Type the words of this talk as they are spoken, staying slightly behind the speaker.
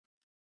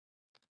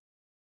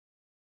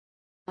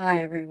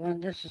Hi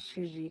everyone, this is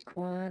Susie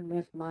Kwan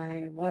with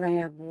my What I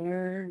Have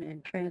Learned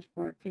in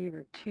Transport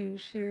Fever 2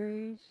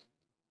 series.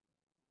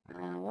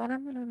 What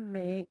I'm going to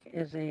make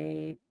is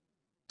a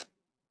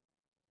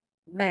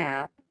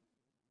map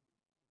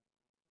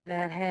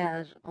that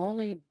has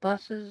only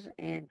buses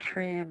and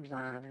trams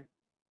on it.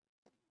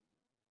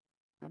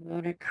 I'm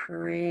going to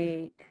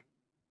create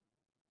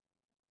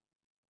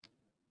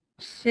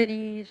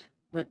cities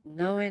with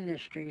no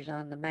industries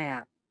on the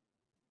map.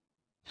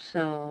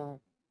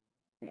 So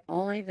the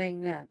only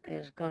thing that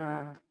is going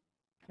to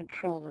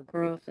control the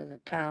growth of the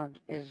town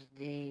is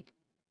the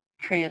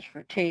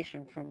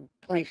transportation from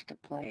place to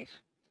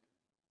place.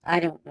 I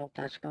don't know if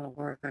that's going to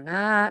work or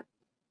not.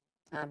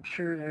 I'm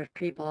sure there's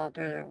people out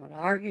there that would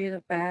argue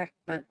the fact,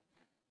 but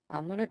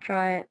I'm going to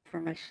try it for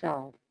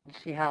myself and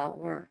see how it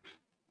works.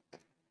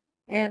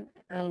 And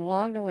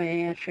along the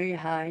way, I'll show you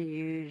how I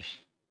use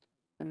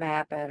the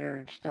map editor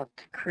and stuff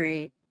to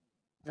create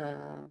the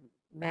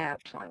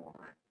maps I want.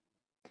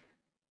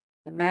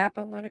 The map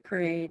I'm going to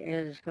create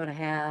is going to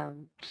have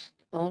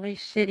only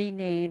city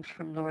names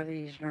from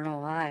northeastern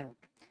Ohio.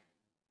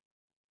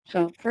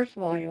 So first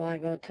of all, you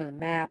want to go to the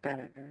map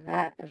editor.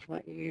 That is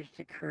what you use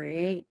to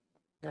create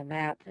the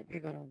map that you're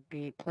going to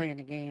be playing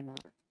the game on.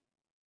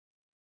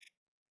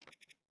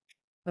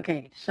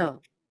 Okay,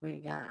 so we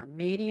got a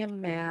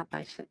medium map.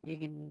 I said you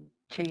can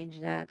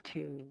change that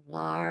to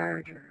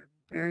large or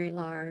very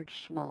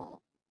large, small.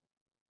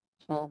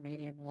 Small,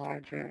 medium,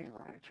 large, very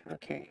large.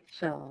 Okay,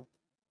 so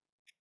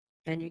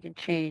then you can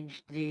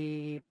change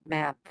the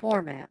map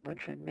format,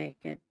 which would make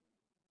it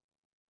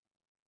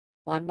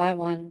 1 by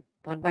 1,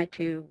 1 by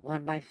 2,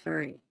 1 by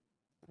 3.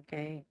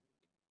 Okay,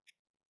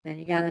 then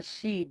you got a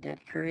seed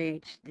that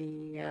creates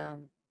the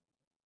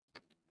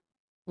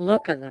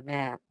look of the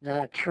map.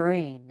 The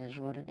terrain is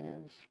what it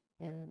is.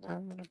 And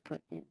I'm going to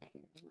put in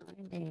here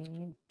my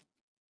name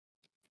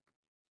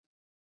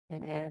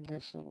and add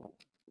this little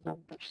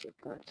number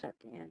sequence at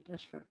the end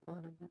just for fun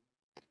of it.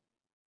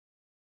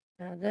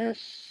 Now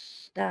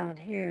this down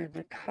here,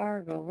 the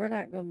cargo, we're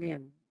not going to be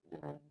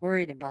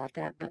worried about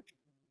that, but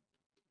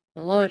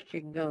the lowest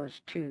you can go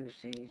is 2,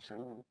 see,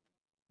 so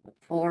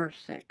 4,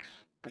 6,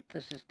 but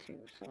this is 2,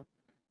 so.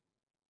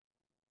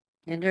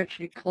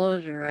 Industry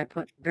closure I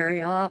put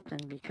very often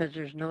because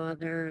there's no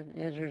other,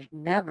 there's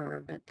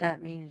never, but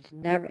that means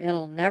never,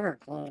 it'll never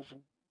close.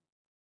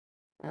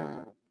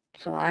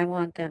 So I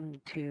want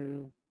them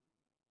to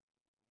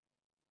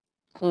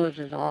close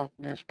as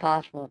often as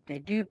possible if they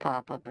do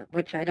pop up,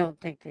 which I don't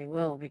think they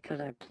will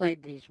because I've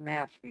played these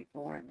maps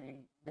before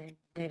and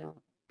they don't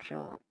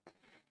show up.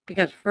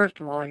 Because first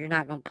of all, you're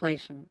not going to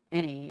place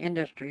any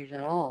industries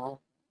at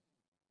all.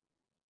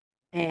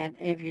 And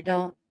if you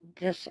don't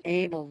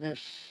disable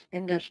this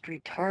industry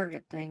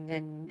target thing,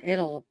 then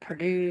it'll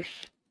produce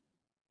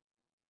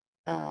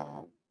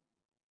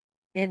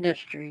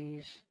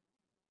industries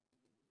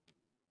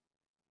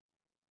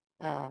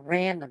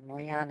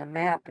randomly on the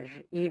map,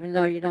 even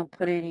though you don't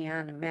put any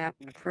on the map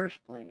in the first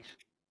place.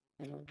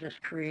 It'll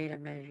just create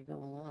them as you go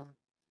along.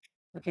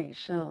 Okay,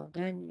 so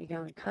then you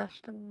go to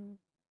custom.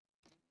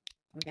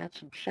 We got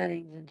some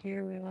settings in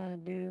here we want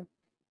to do.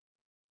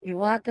 You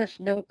want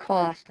this no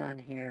cost on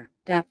here,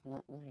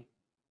 definitely,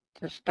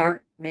 to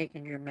start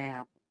making your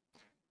map.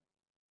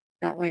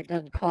 That way it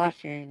doesn't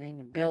cost you anything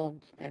to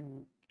build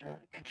and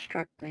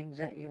construct things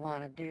that you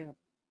want to do.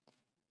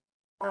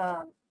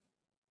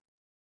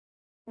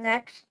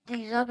 Next,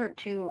 these other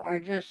two are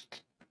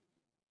just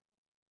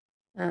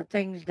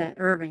things that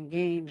Urban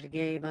Games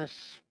gave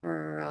us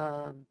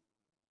for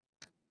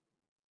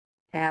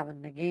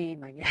having the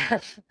game, I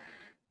guess.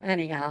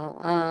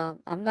 Anyhow,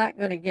 I'm not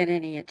going to get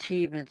any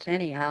achievements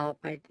anyhow.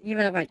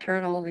 Even if I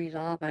turn all these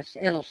off,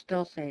 it'll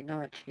still say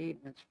no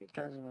achievements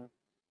because of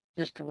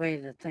just the way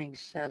the thing's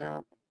set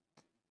up.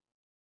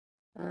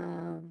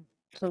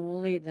 So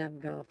we'll leave them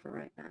go for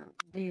right now.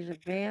 These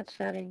advanced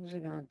settings are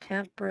going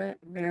temperate,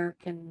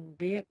 American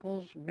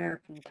vehicles,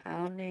 American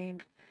town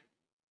names,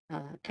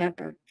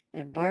 temperate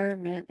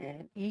environment,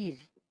 and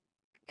easy.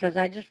 Because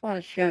I just want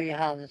to show you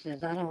how this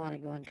is. I don't want to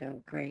go into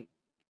a great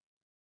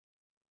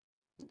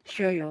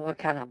show you what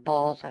kind of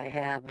balls I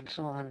have and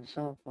so on and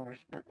so forth.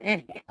 But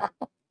anyhow,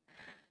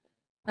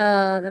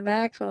 the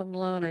maximum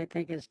loan I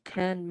think is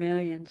 10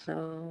 million,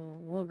 so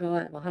we'll go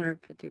at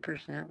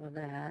 150% with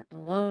that. The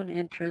loan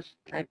interest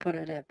I put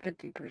it at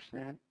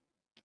 50%.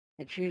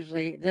 It's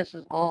usually this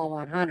is all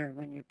 100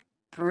 when you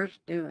first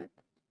do it.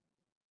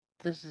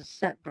 This is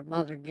set from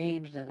other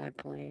games that I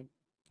played,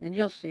 and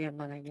you'll see them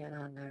when I get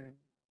on there and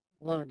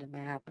load the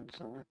map and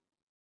so on.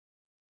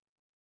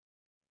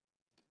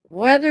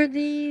 Whether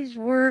these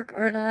work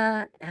or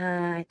not,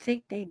 I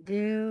think they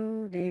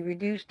do. They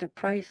reduce the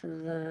price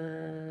of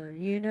the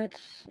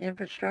units,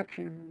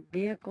 infrastructure,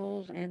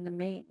 vehicles, and the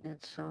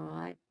maintenance. So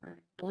I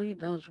believe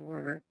those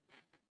work.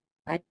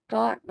 I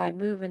thought by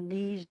moving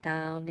these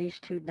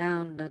two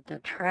down, that the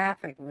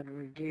traffic would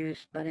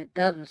reduce, but it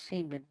doesn't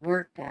seem to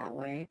work that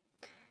way.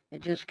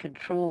 It just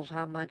controls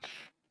how much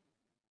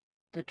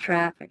the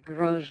traffic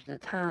grows the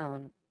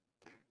town.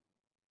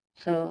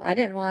 So I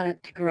didn't want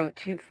it to grow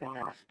too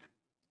fast.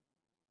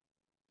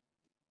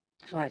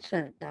 So I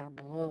set it down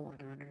below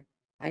 100.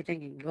 I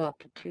think you can go up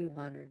to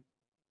 200.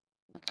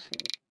 Let's see.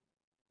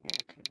 Yeah,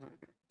 200.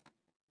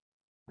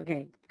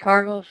 Okay,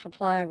 cargo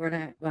supply, we're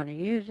not going to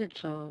use it,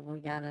 so we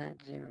got it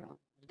at 0.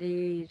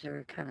 These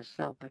are kind of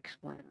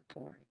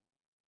self-explanatory.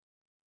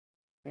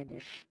 They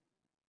just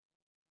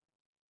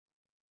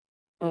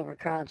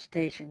overcrowd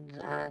stations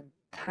on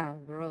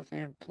town growth,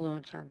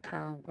 influence on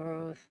town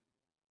growth.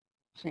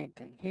 Same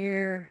thing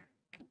here,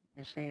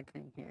 and same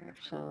thing here.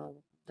 So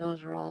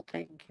those are all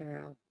taken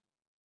care of.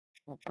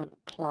 We'll put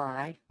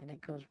apply, and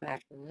it goes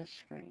back to this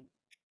screen.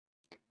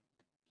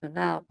 So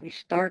now if we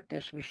start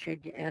this, we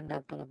should end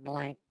up with a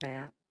blank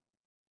map.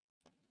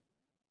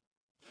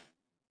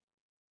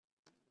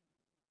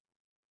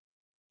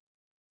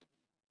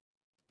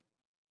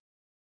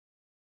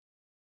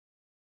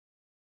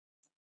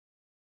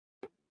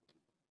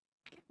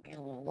 Get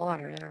a little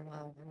water there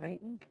while we're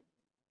waiting.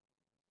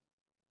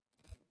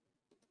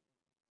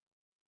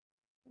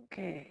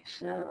 Okay,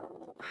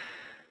 so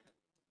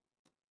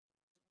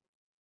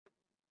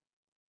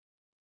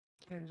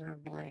here's our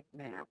blank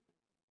map.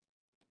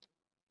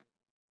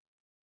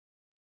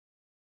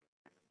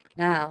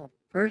 Now,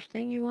 first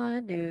thing you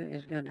want to do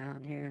is go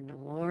down here in the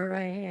lower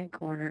right-hand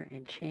corner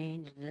and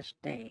change this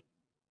date,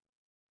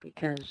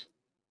 because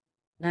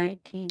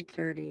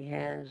 1930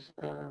 has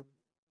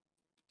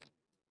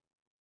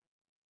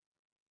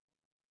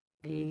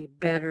the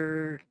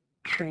better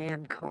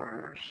tram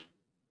cars.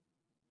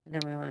 And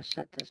then we want to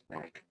set this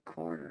back a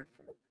quarter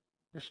for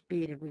the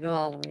speed. If we go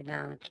all the way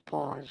down, it's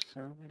paused,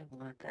 so we don't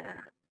want that.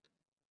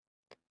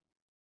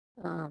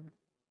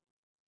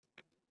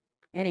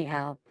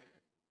 Anyhow,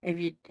 if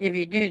you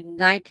do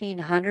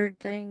 1900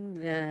 thing,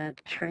 the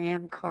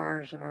tram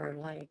cars are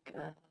like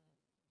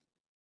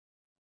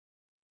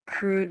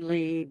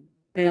crudely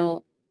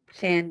built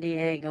San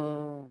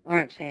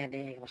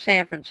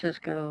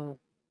Francisco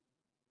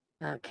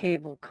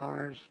cable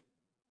cars.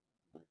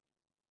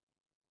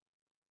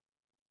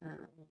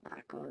 We'll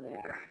not go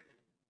there.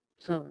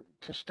 So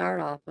to start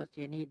off with,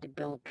 you need to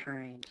build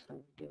trains. So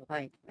we do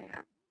height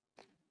map.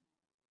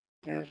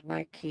 There's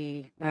my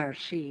key, our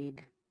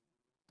seed,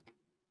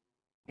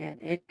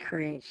 and it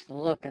creates the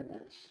look of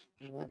this,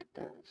 is what it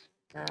does.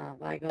 Now,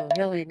 if I go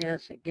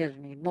hilliness, it gives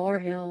me more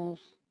hills.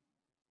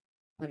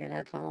 Look at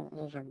that,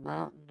 those are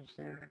mountains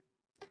there.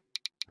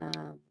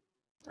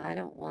 I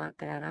don't want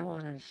that. I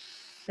want as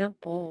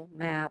simple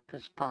map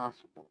as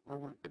possible. I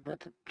want to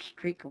put a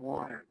streak of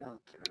water go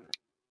through it.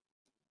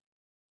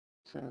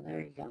 So there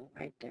you go,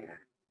 right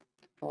there.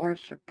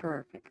 Forests are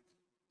perfect.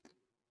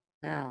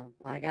 Now,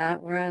 I got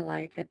it where I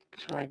like it,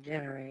 so I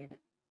generate it.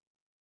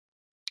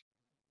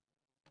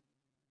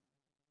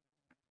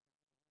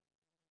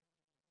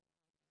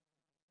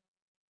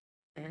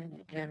 And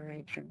it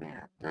generates your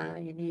map. Now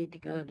you need to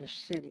go to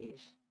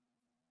cities.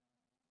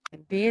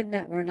 And being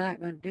that we're not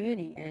going to do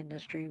any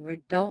industry,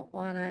 we don't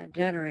want to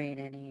generate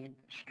any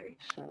industry.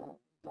 So,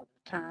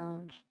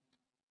 towns,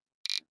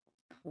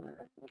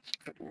 let's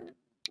put in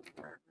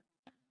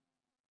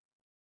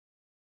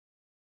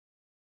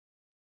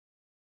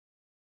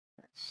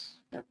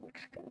that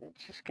looks good.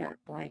 It's just got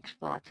blank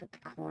spots at the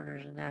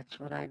corners, and that's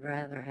what I'd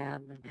rather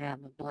have than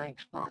have the blank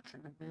spots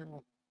in the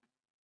middle.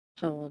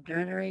 So we'll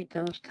generate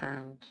those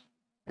towns,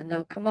 and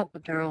they'll come up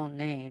with their own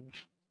names,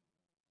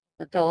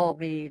 but they'll all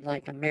be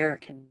like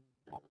American,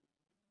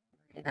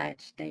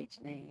 United States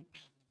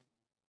names.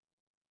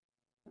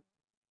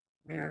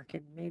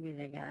 American, maybe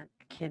they got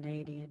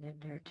Canadian in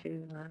there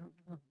too, I don't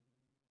know.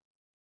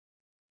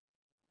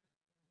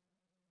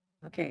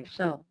 Okay,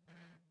 so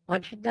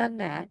once you've done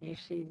that, you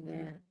see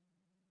the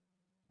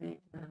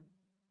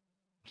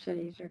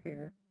cities are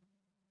here.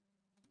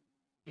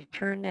 You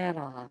turn that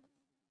off,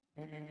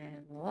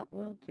 and what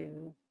we'll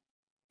do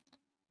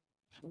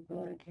is we'll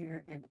go in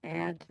here and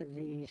add to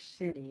these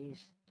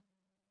cities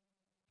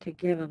to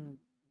give them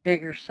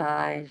bigger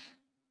size.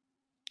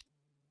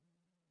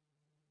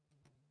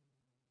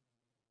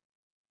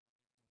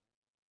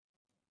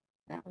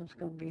 That one's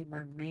going to be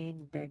my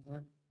main big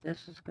one.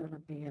 This is going to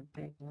be a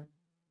big one.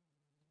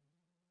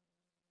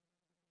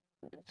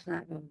 But it's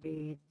not going to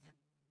be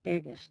the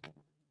biggest one.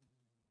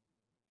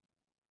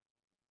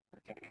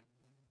 Okay.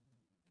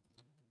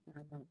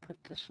 I'm going to put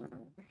this one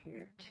over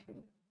here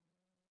too.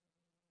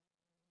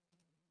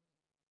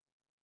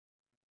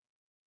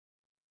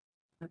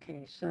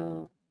 Okay,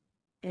 so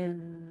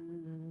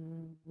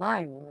in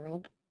my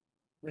world,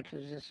 which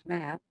is this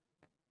map,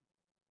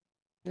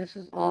 this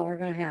is all we're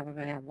going to have. We're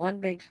going to have one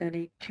big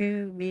city,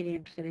 two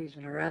medium cities,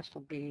 and the rest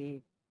will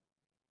be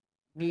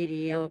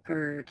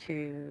mediocre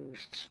to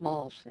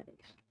small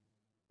cities.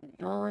 And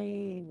the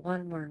only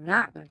one we're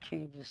not going to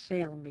change is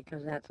Salem,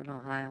 because that's an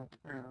Ohio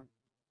town.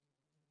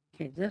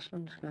 Okay, this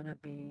one's going to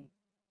be,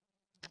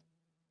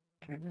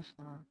 turn this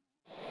on.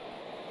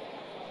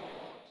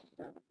 This is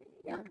going to be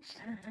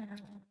Youngstown.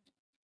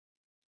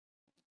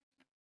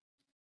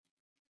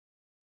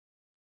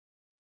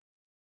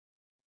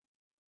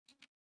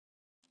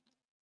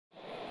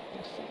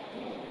 This will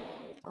be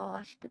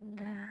Austin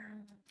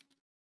town.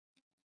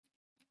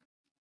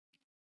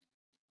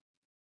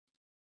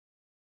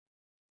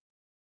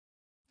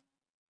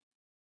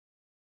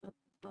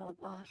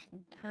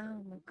 Boston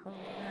town, we call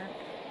that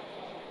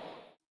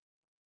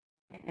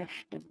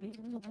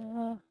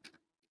Ashtabula.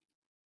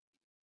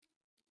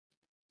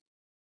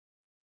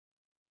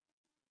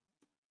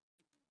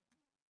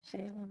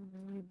 Salem,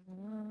 New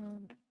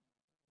England.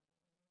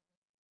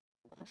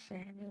 Los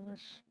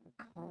Angeles, we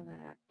call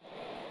that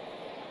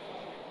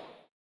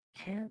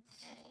Kent.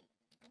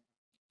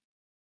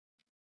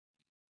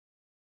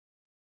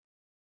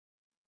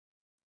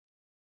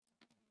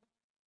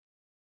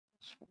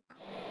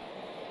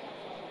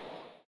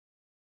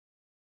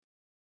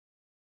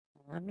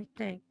 Let me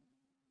think.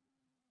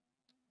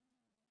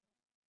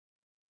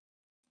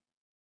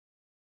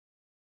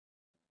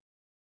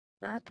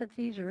 Not that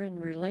these are in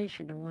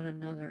relation to one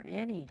another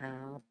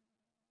anyhow.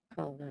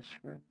 Call this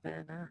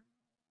Ravenna.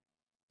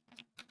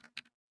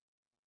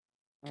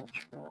 That's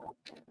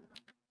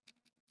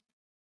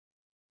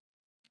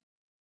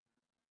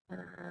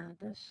Ravenna.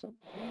 This will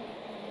be...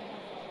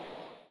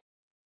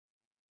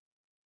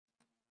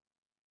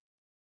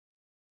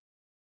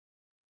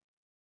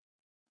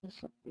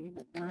 This will be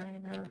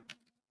Medina.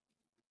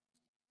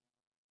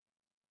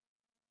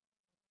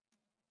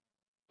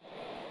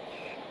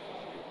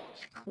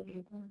 It's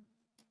Cleveland.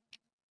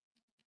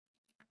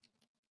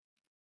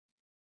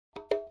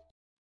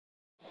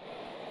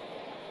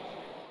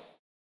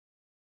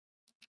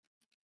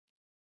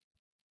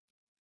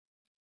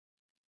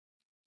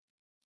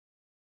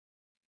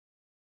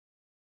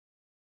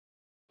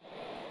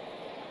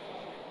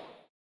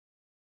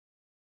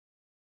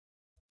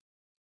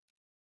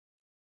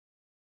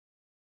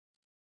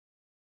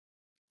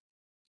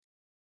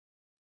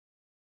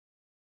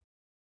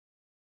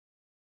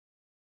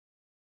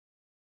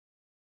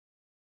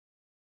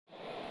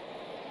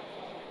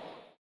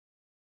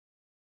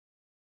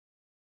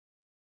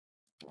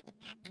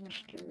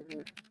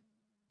 Mr.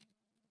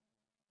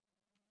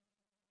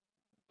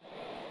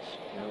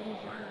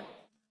 Dover.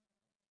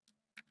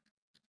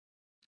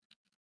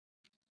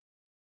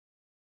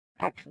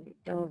 Actually,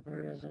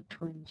 Dover is a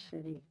twin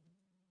city.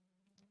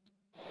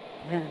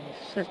 And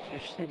a sister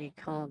city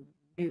called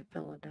New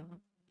Philadelphia.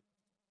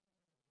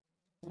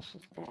 This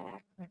is the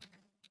Akron.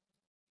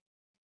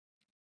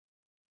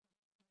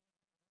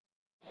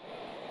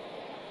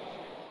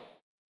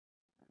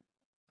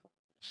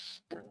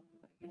 Stone,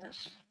 I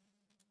guess.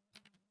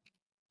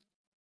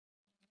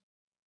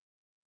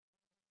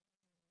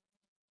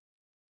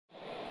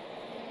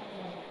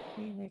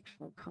 Phoenix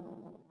will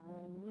call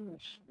Louisville.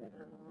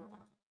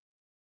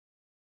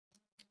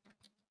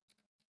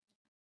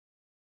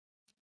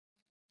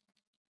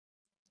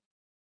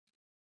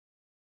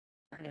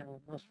 I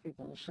know most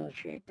people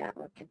associate that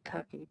with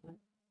Kentucky, but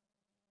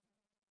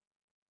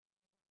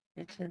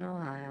it's in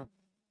Ohio.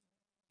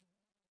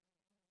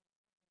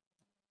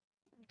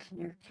 It's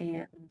near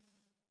Canton.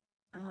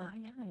 Oh,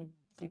 yeah, I didn't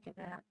think of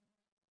that.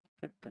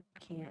 Could put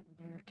Canton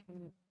there,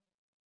 too.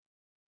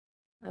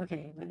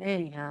 Okay, but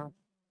anyhow,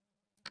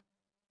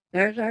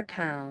 there's our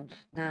towns.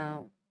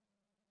 Now,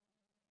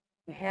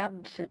 we have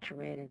them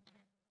situated.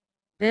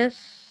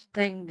 This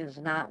thing does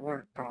not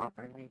work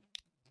properly.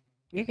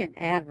 You can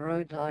add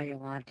roads all you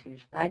want to.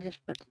 I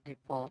just put the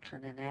defaults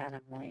in and add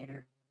them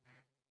later.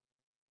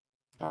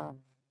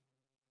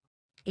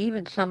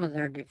 Even some of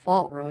their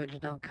default roads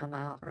don't come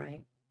out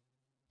right.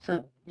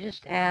 So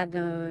just add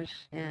those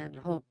and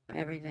hope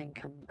everything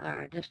comes,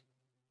 or just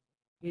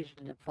use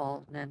the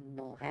default and then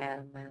we'll add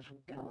them as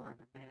we go on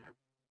the map.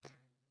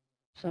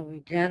 So we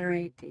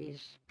generate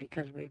these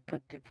because we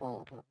put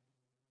default up.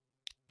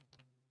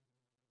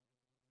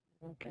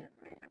 Okay,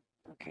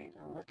 okay,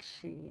 now let's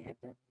see if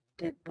it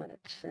did what it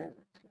said.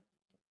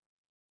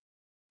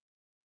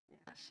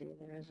 Yeah, see,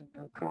 there isn't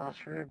no Cross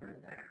River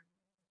there.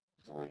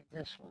 It's only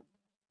this one.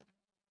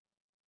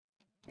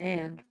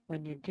 And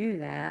when you do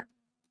that,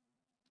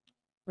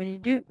 when you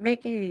do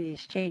make any of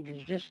these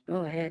changes, just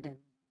go ahead and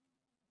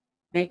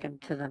make them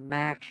to the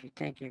max you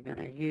think you're going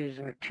to use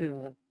or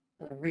to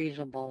a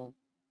reasonable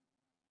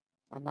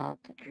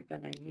amount that you're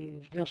going to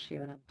use. You'll see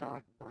what I'm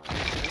talking about.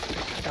 Let's get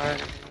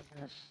started with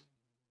this.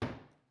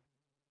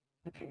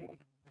 Okay.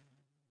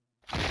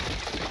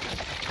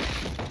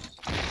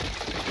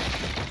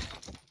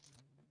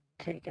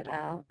 Take it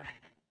out.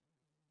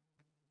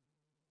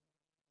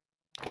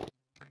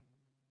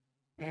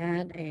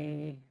 Add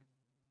a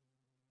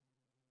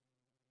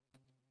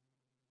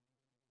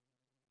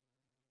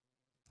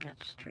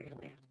that's straight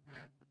lane.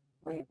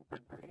 Wait,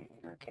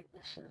 okay,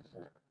 this is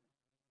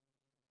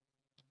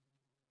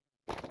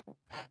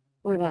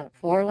we want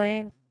a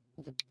 4-lane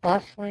with the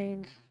bus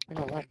lanes and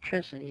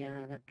electricity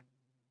on it.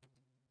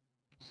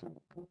 So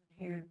we'll go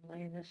in here and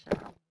lay this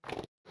out. I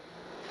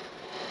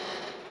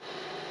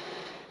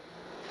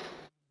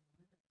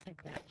think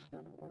that's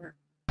going to work.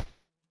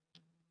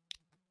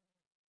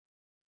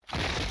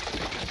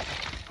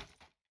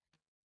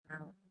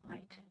 Now,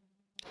 light.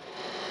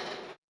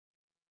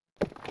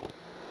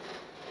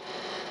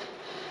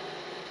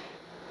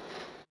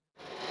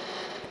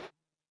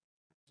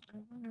 I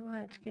wonder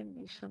why it's giving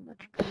me so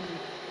much green.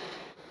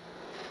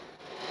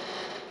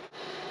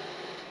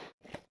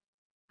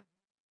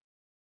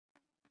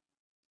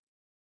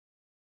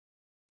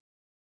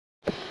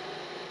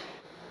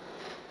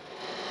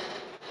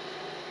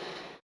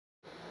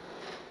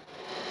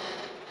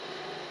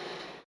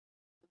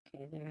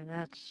 Okay, there,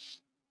 that's...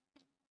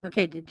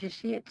 Okay, did you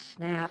see it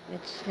snap?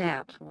 It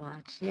snaps.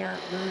 Watch. See how it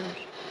moves?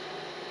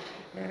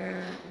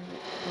 There.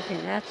 Okay,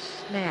 that's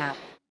snap.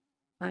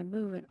 If I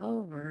move it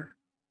over,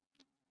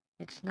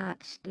 it's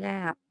not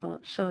snap,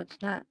 so it's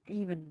not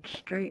even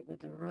straight with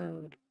the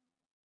road.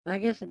 I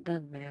guess it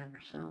doesn't matter,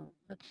 so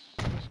let's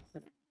just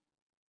put it.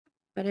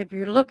 But if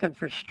you're looking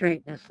for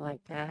straightness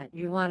like that,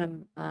 you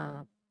want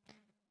to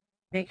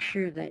make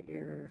sure that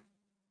the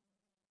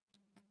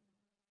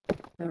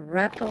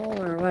rettle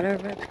or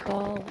whatever it's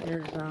called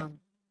is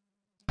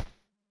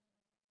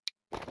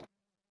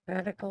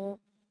vertical.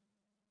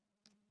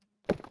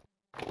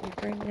 You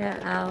bring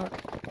that out,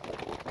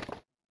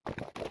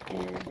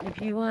 and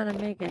if you want to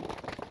make it,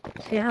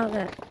 see how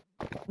that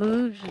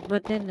moves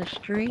within the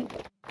street?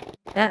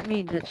 That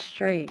means it's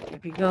straight.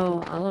 If you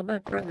go a little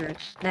bit further, it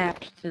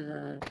snaps to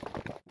the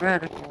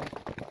vertical.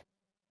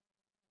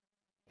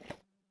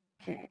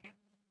 Okay,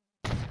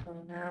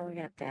 so now we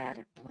got that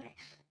in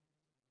place.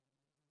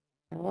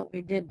 And what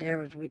we did there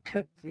was we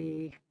took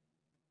the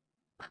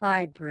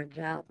high bridge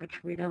out,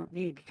 which we don't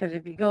need, because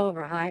if you go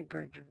over high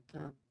bridge with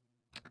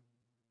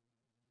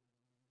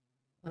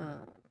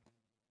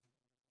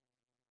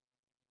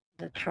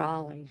the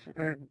trolleys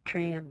or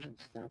trams and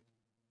stuff,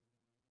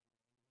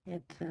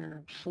 it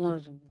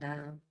slows them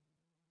down.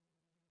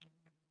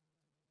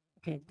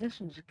 Okay, this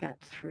one's got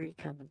 3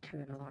 coming to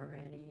it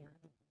already.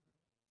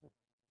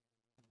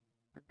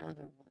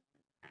 Another one.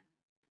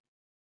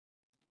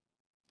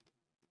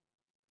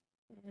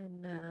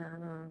 And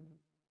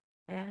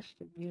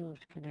Ashtabule is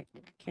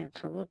connected to Kent,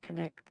 so we'll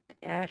connect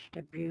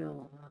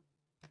Ashtabule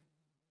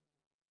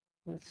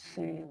with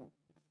Salem.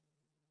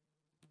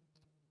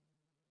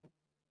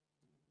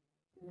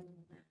 And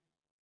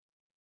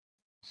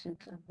since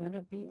I'm going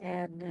to be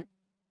adding it,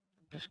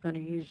 I'm just going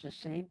to use the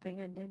same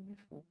thing I did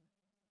before.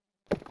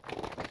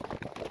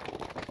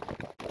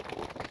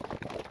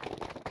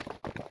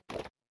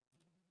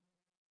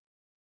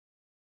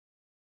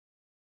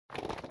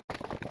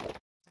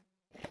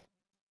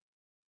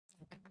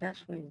 The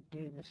best way to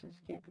do this is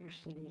get your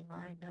city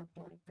lined up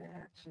like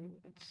that so you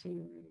can see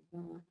where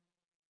you're going.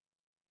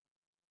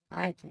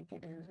 I think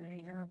it is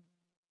anyhow.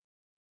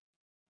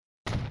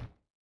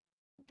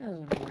 It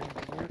doesn't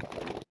always work.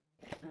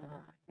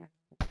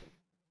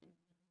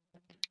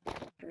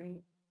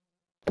 Straight.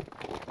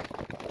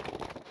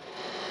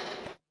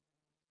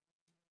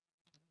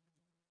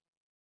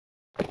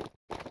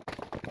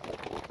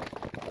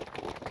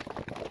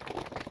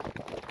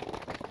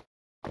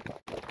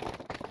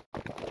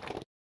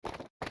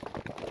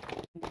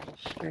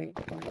 Straight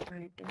point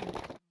right there.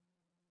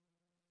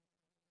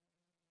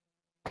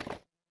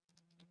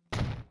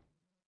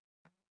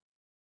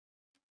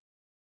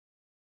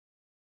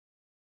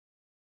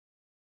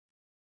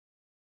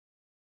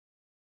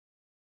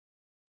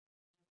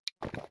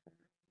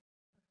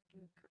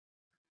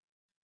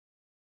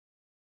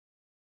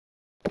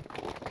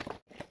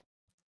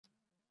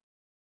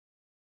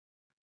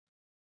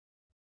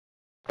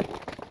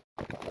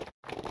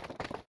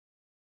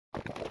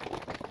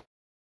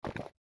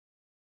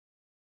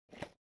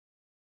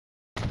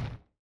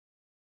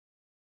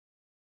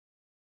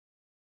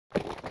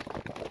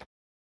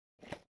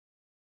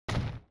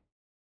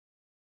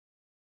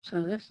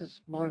 So this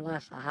is more or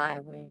less a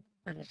highway,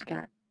 but it's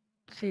got,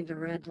 see the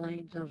red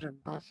lanes? Those are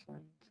bus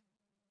lanes.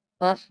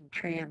 Bus and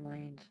tram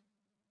lanes.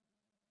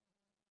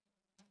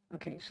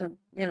 Okay, so,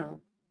 you know,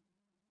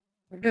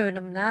 we're doing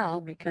them now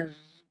because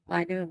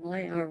why do them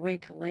later or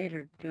wait till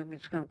later to do them?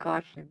 It's going to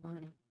cost you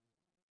money.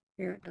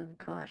 Here it doesn't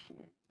cost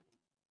you.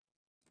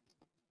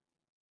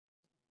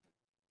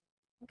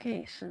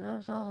 Okay, so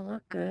those all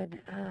look good.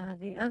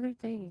 The other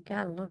thing you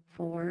got to look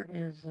for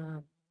is,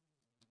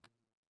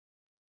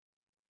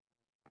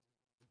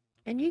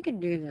 and you can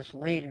do this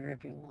later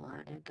if you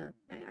want. It doesn't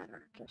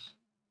matter. Just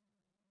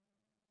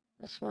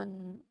this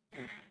one.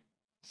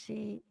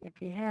 See,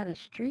 if you had a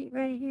street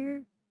right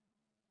here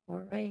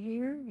or right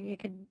here, you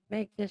can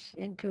make this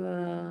into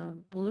a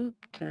loop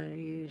to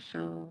use.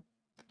 So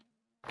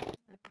I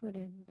put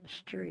in the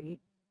street.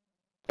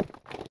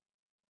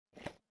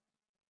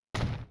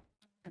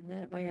 And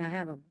that way I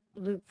have a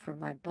loop for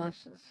my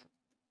buses.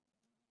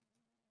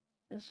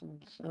 This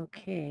one's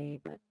okay,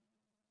 but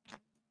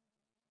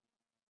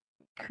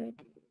I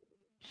could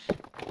use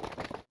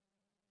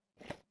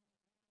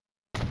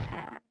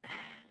that.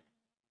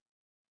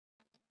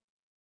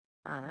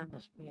 Ah, that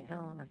must be a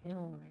hell of a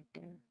hill right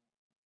there.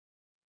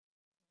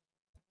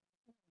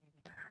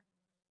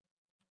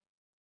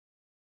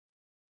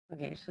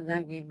 Okay, so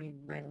that gave me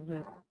my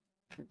loop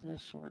for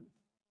this one.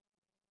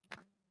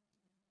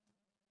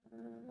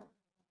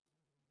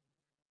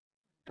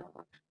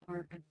 Dogs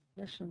barking.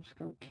 This one's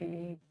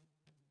okay.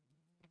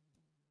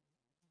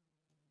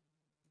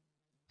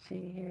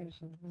 See, here's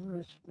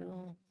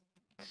Louisville.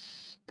 It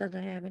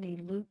doesn't have any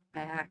loop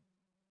back.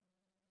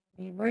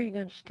 I mean, where are you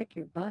going to stick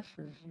your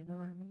buses? You know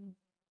what I mean?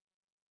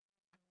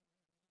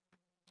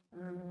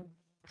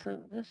 So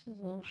this is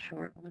a little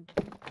short one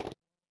too.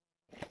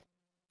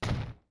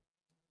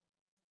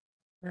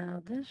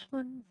 Now this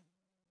one,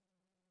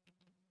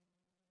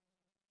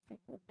 think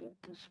we'll do it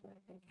this way.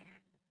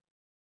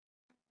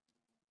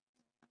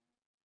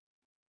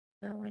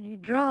 Now, when you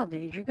draw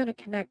these, you're going to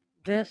connect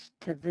this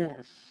to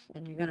this,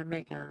 and you're going to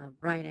make a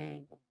right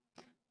angle.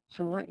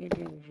 So what you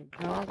do is you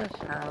draw this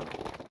out,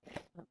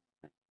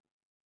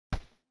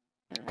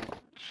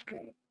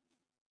 straight.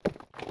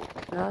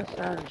 Draw this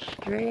out as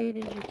straight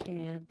as you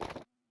can,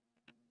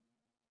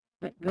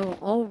 but go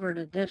over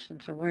the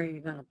distance of where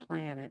you're going to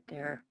plant it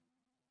there.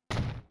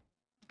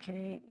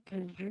 Okay,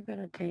 because you're going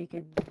to take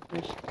and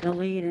just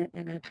delete it,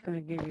 and it's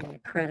going to give you the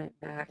credit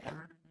back on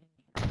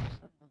it.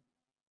 So,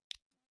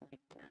 like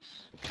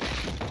this.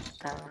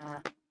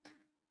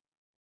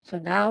 So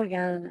now we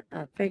got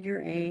a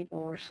figure 8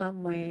 or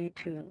some way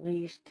to at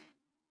least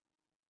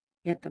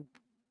get the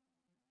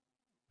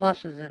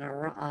buses in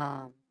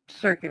a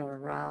circular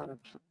route of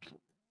some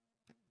sort.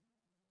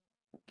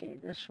 Okay,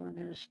 this one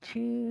is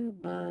 2,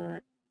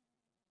 but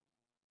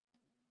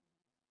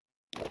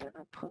I'm going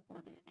to put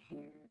one in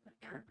here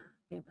to kind of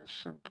give us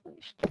some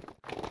place to.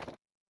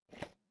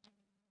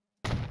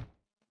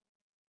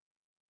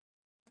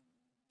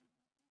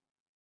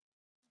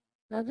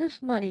 Now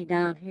this money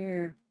down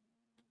here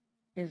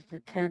is the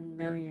 10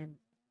 million.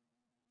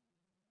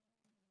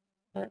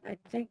 But I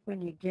think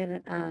when you get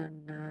it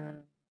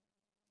on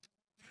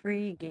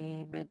free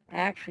game, it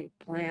actually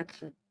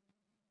plants it,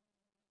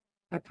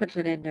 or puts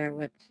it in there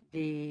with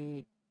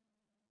the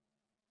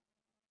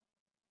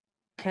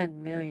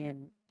 10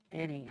 million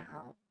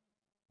anyhow.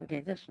 Okay,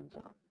 this one's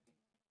on.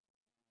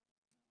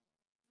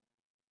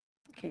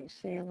 Okay,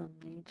 Salem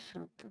needs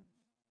something.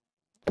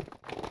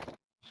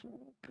 So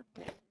we'll put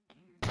that in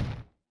here.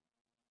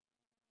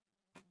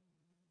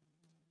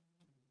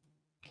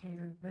 Okay,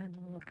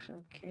 Ravenna looks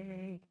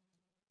okay.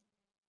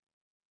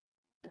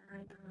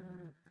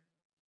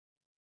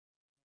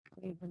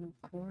 Cleveland,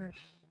 of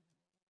course.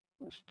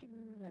 Worcester,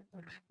 that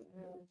looks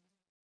good.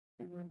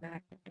 And we're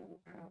back to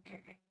Dover,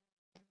 okay.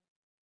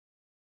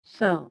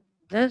 So,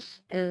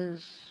 this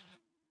is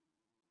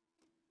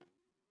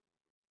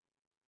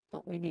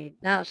what we need.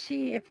 Now,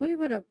 see, if we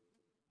would have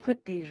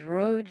put these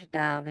roads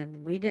down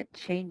and we didn't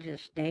change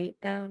this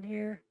date down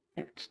here,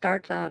 it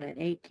starts out at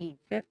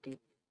 1850.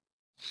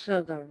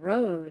 So the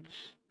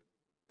roads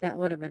that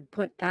would have been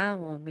put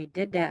down when we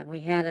did that and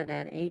we had it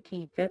at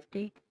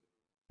 1850,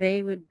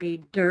 they would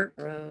be dirt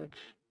roads,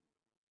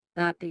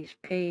 not these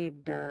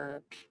paved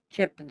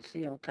chip and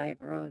seal type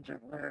roads or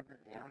whatever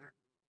they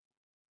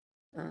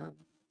are.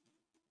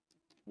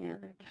 Yeah,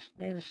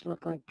 they just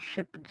look like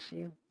chip and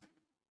seal.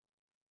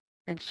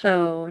 And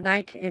so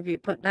if you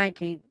put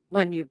 19,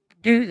 when you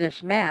do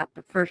this map,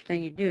 the first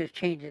thing you do is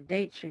change the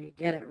date so you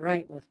get it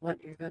right with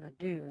what you're going to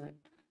do. And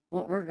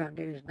what we're going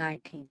to do is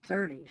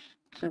 1930s.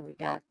 So we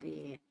got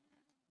the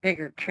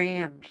bigger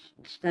trams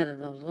instead of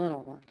those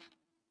little ones.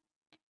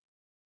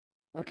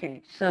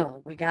 Okay,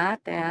 so we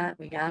got that.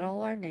 We got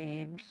all our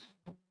names.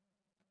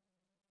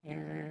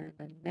 And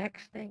the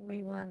next thing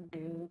we want to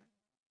do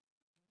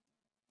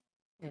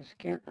is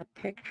get a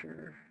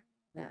picture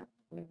that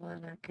we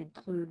want to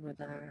conclude with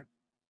our.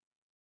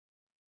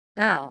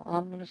 Now,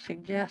 I'm going to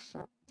suggest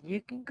something. You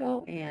can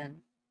go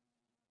in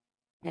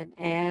and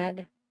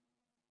add,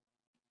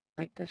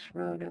 like this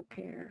road up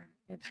here.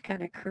 It's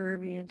kind of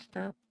curvy and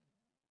stuff.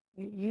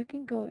 You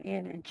can go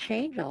in and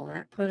change all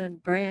that, put a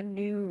brand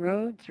new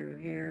road through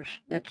here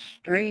that's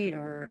straight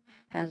or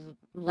has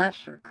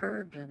lesser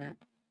curves in it.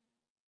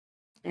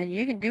 And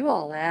you can do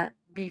all that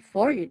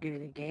before you do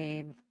the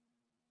game,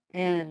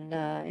 and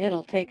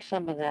it'll take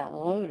some of that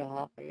load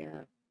off of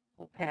you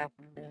of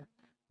having to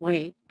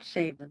wait,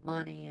 save the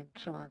money, and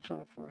so on and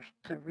so forth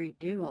to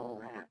redo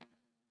all that.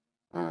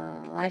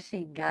 I've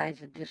seen guys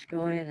that just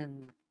go in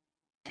and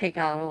take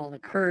out all the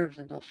curves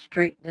and they'll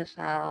straighten this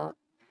out,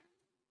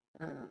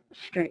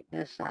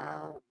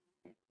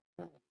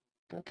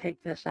 They'll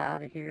take this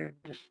out of here and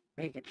just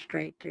make it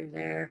straight through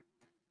there.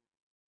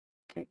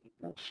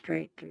 Go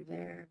straight through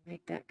there,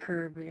 make that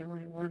curve the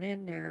only one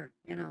in there,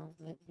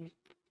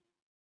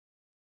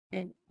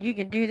 and you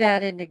can do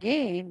that in the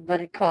game,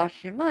 but it costs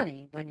you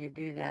money when you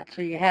do that.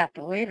 So you have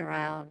to wait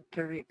around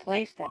to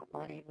replace that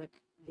money with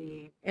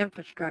the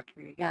infrastructure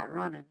you got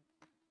running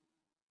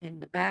in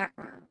the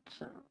background.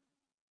 So,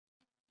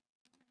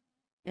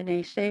 and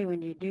they say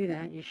when you do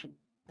that, you should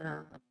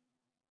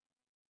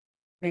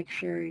make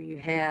sure you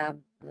have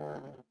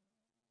the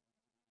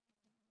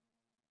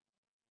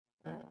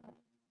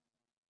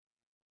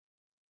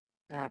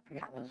I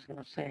forgot what I was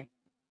going to say.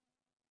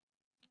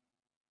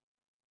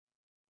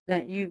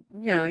 That you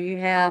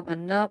have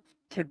enough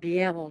to be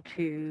able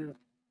to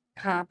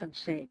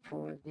compensate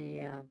for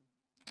the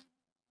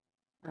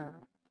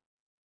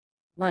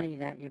money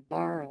that you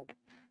borrowed.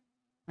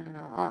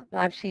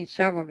 I've seen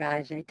several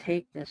guys, they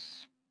take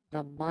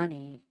the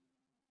money,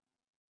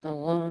 the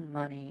loan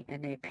money,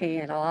 and they pay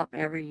it off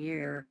every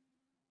year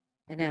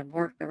and then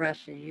work the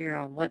rest of the year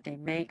on what they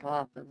make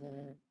off of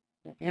the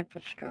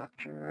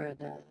infrastructure or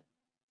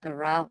the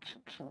routes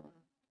and so on.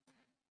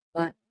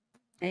 But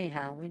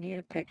anyhow, we need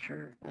a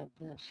picture of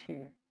this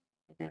here.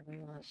 And then we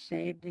want to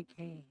save the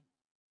game.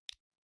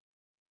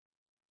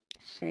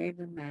 save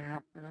the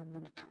map, and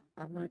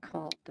I'm gonna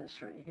call it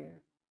this right here.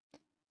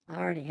 I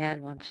already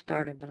had one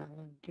started, but I'm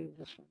gonna do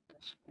this one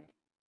this way.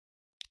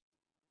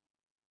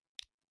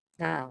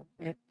 Now,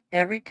 if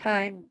every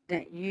time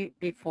that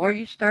before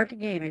you start the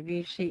game, if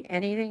you see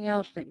anything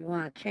else that you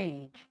want to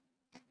change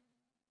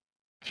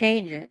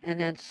it,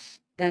 and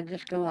then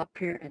just go up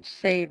here and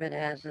save it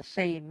as the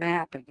same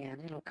map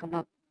again. It'll come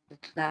up.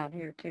 It's down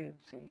here too.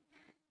 See,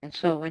 and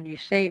so when you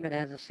save it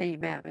as the same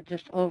map, it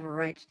just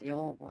overwrites the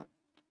old one.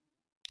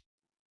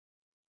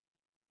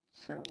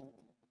 So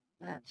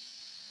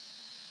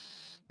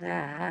that's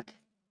that.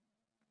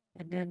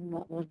 And then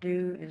what we'll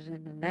do is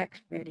in the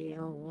next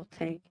video, we'll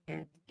take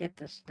and get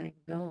this thing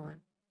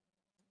going.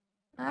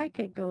 I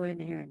could go in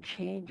here and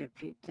change a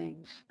few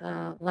things.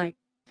 Like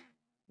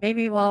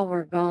maybe while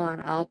we're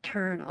gone, I'll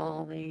turn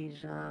all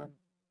these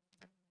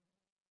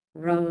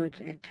roads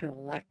into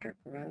electric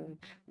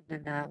roads. And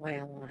then that way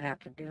I won't have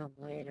to do them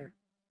later.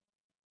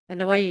 And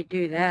the way you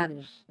do that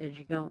is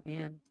you go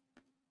in.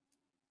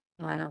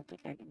 Oh, I don't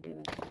think I can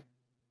do it.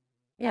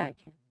 Yeah, I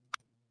can.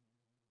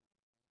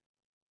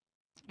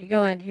 You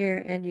go in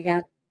here and you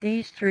got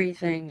these three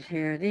things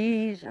here.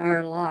 These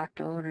are locked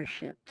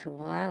ownership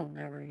tool. I'll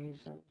never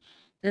use those.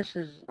 This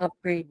is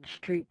upgrading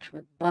streets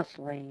with bus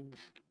lanes.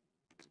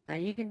 Now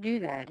you can do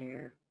that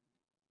here.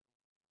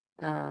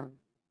 But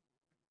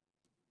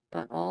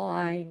all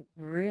I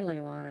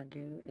really want to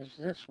do is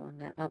this one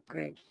that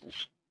upgrades the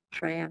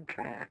tram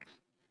tracks.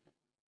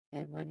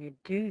 And when you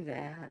do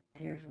that,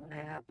 here's what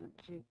happens.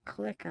 You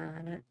click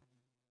on it.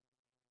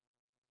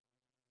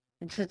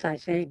 And since I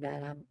saved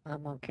that,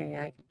 I'm okay.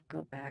 I can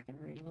go back and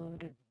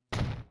reload it.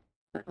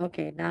 But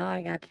okay, now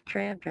I got the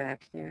tram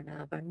tracks there.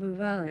 Now if I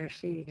move out of there,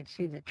 see, you can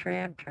see the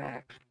tram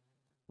tracks.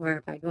 Where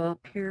if I go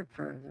up here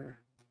further,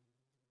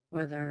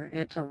 whether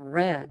it's a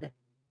red,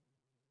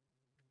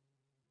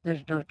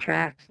 there's no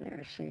tracks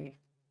there, see.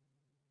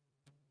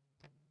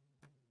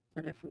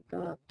 But if we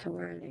go up to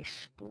where they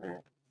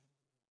split,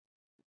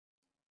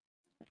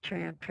 the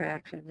tram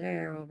tracks are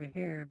there over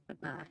here, but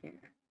not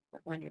here.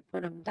 But when you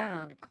put them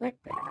down,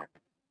 click that.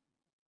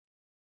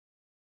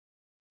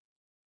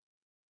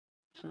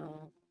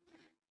 So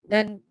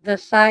then the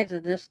size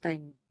of this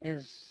thing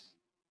is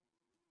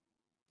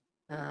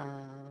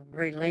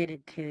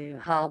related to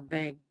how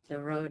big the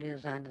road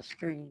is on the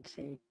screen.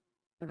 See,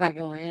 if I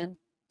go in,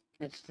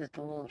 it's just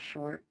a little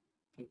short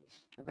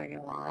piece. If I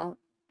go out,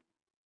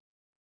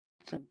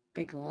 it's a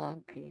big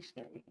long piece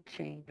that you can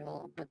change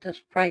all. But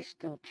this price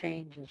still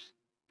changes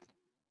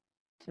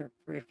to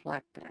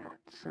reflect that.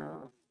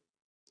 So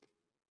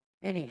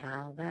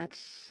anyhow,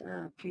 that's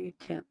a few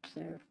tips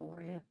there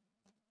for you.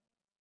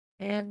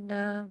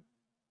 And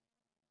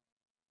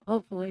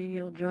hopefully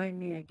you'll join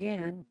me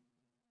again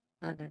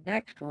on the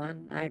next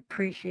one. I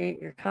appreciate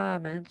your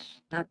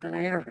comments. Not that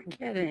I ever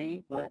get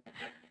any, but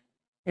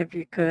if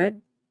you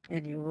could,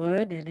 and you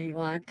would, and you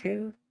want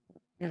to,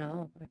 you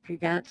know, if you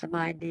got some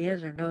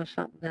ideas or know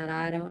something that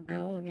I don't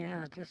know,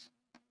 yeah, just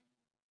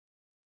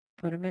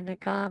put them in the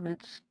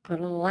comments. Put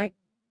a like,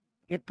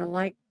 get the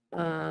like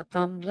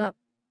thumbs up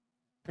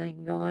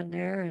thing going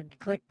there, and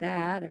click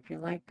that if you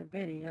like the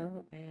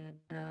video.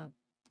 And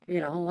if you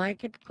don't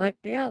like it, click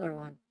the other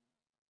one.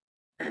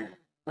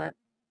 But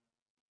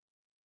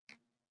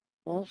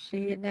we'll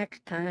see you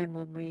next time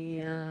when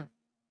we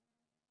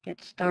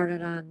get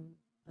started on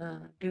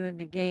doing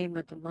the game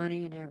with the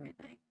money and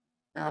everything.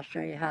 I'll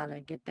show you how to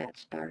get that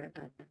started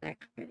on the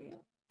next video.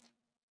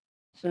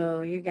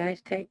 So you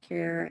guys take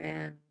care,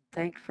 and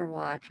thanks for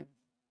watching.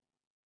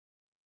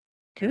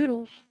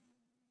 Toodles.